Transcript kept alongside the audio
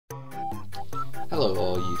Hello,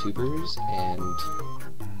 all YouTubers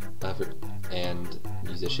and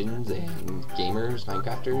musicians and gamers,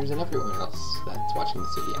 Minecrafters, and everyone else that's watching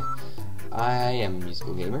this video. I am a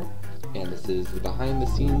musical gamer, and this is the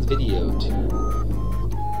behind-the-scenes video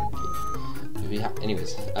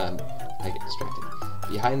anyways, I get distracted.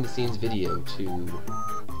 Behind-the-scenes video to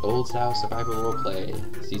Old Style Survival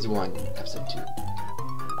Roleplay Season 1, Episode 2.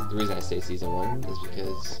 The reason I say Season 1 is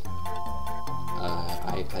because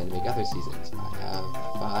I plan to make other seasons. I have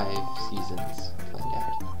 5 seasons planned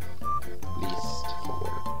out. At least 4.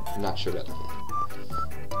 I'm not sure about the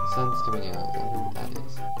 5th. The sun's coming out. I wonder what that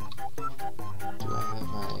is. Do I have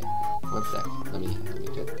my... One sec. Let me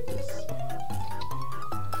get this.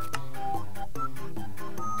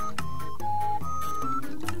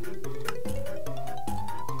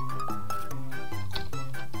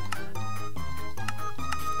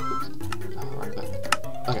 Oops. Oh, wrong button.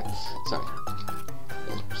 Okay, sorry.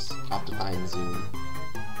 Optifine zoom.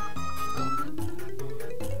 Oh.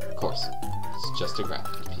 Of course. It's just a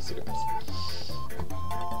piece of grass.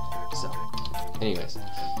 So, anyways.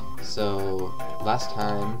 So, last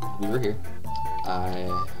time we were here,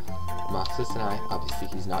 Moxus and I, obviously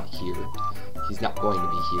he's not here. He's not going to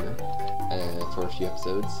be here for a few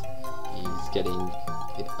episodes. He's getting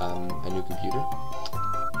a new computer,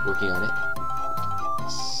 working on it.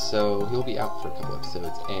 So, he'll be out for a couple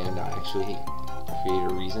episodes, and I actually create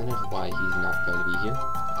a reason of why he's not going to be here.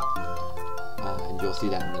 And you'll see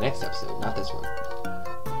that in the next episode, not this one.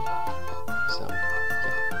 So, yeah.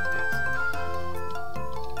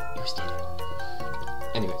 You stay there.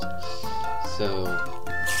 Anyways, so...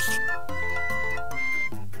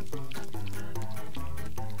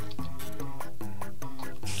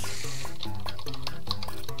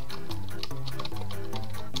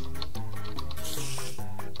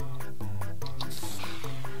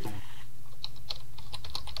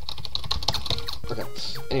 Okay,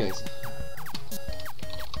 anyways.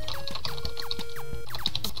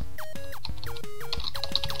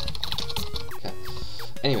 Okay,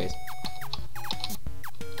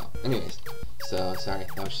 anyways. So, sorry,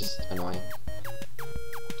 that was just annoying.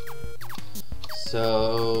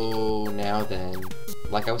 So, now then,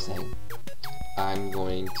 like I was saying, I'm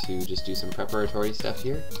going to just do some preparatory stuff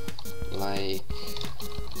here, like,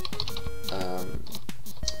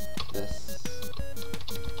 this.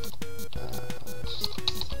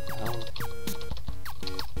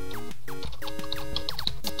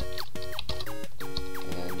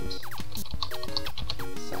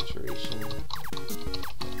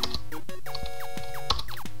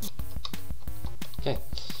 Okay,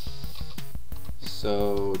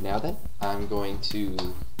 so now then, I'm going to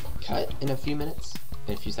cut in a few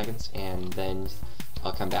seconds, and then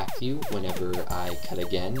I'll come back to you whenever I cut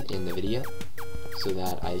again in the video, so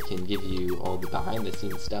that I can give you all the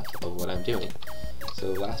behind-the-scenes stuff of what I'm doing.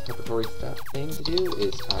 So last preparatory thing to do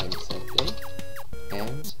is time set day,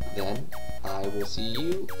 and then I will see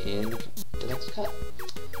you in the next cut.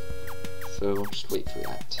 So just wait for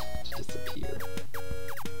that to disappear.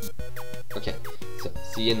 Okay, so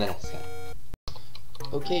see you in the next cut.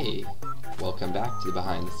 Okay, welcome back to the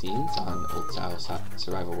behind the scenes on Old Style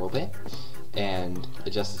Survival Roleplay. And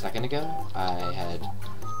just a second ago, I had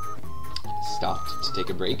stopped to take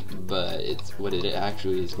a break, but what it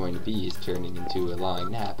actually is going to be is turning into a long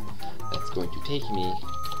nap that's going to take me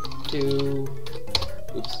to...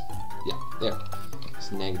 Oops, yeah, there. It's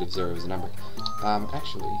 -0 is a number.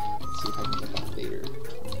 Actually, let's see if I can get that later.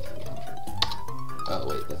 2300. Oh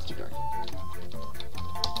wait, that's too dark.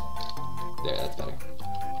 There, that's better.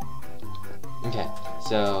 Okay,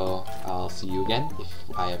 so I'll see you again if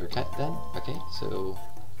I ever cut then. Okay, so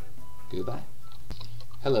goodbye.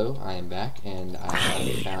 Hello, I am back, and I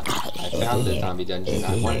found the zombie dungeon.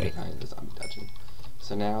 I wanted to find the zombie dungeon.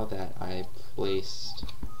 So now that I placed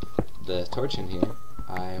the torch in here,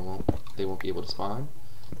 they won't be able to spawn,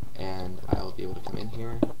 and I'll be able to come in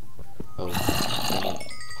here. Oh,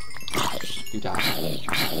 you died.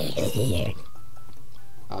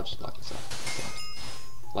 I'll just lock this up. Okay.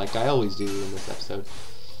 Like I always do in this episode.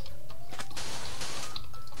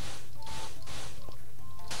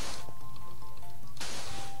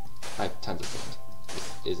 I have tons of sand.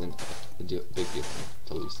 This isn't a big deal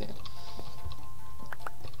to lose sand.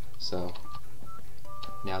 So,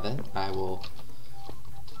 now then, I will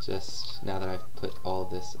just, now that I've put all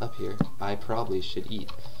this up here, I probably should eat.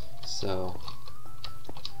 So,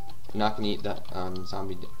 I'm not going to eat that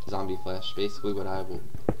zombie flesh. Basically what I will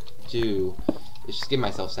do is just give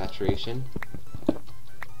myself saturation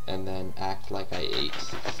and then act like I ate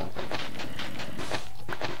something.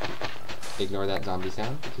 Ignore that zombie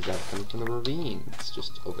sound because that's coming from the ravine. It's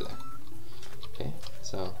just over there. Okay,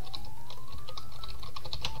 so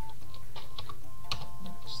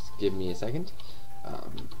give me a second.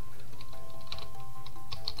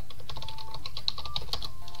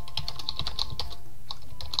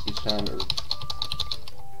 Each time, or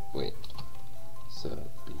wait, so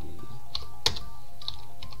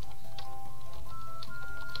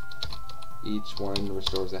each one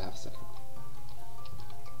restores a half second.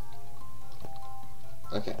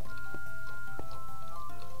 Okay.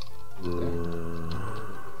 There.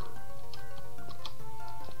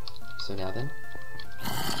 So now then,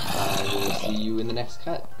 I will see you in the next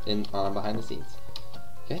cut on behind the scenes.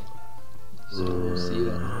 Okay? So we'll see you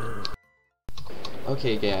then.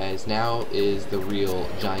 Okay guys, now is the real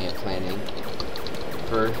giant planning.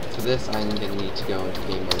 For this, I'm going to need to go into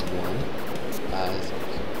game mode 1 as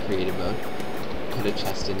creative mode. Put a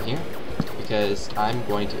chest in here because I'm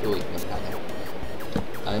going to. Oh wait, no, not there.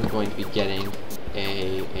 I'm going to be getting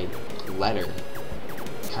a letter,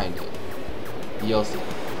 kind of. You'll see.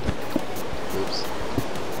 Oops.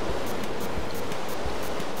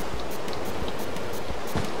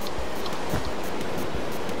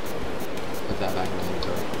 Put that back in the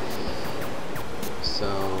inventory. So,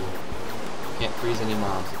 can't freeze any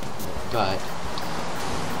mobs, but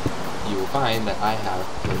you will find that I have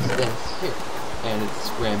this here, and it's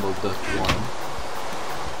Scrambled Book 1.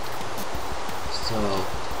 So,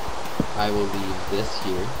 I will leave this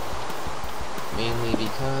here, mainly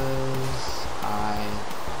because I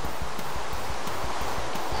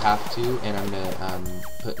have to, and I'm gonna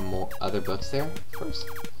put more other books there first.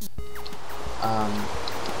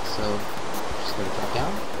 So just gonna drop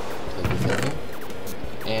down, put this in here,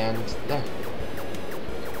 and there.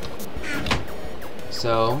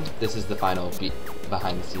 So this is the final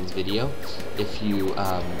behind the scenes video. If you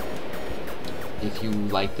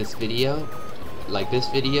like this video,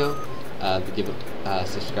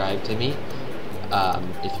 subscribe to me.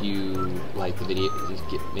 If you like the video,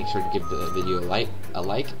 make sure to give the video a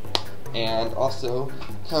like, and also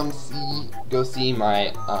go see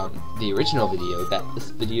my the original video that this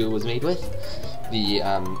video was made with, the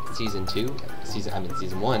season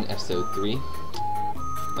 1, episode 3.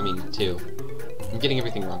 I mean 2. I'm getting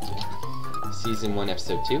everything wrong here. Season 1,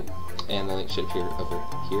 episode 2, and the link should appear over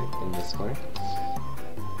here in this corner.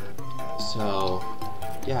 So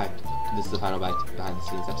yeah, this is the final behind the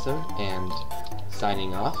scenes episode, and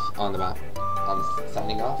signing off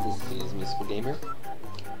this is Musical Gamer.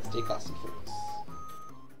 Stay classy, folks.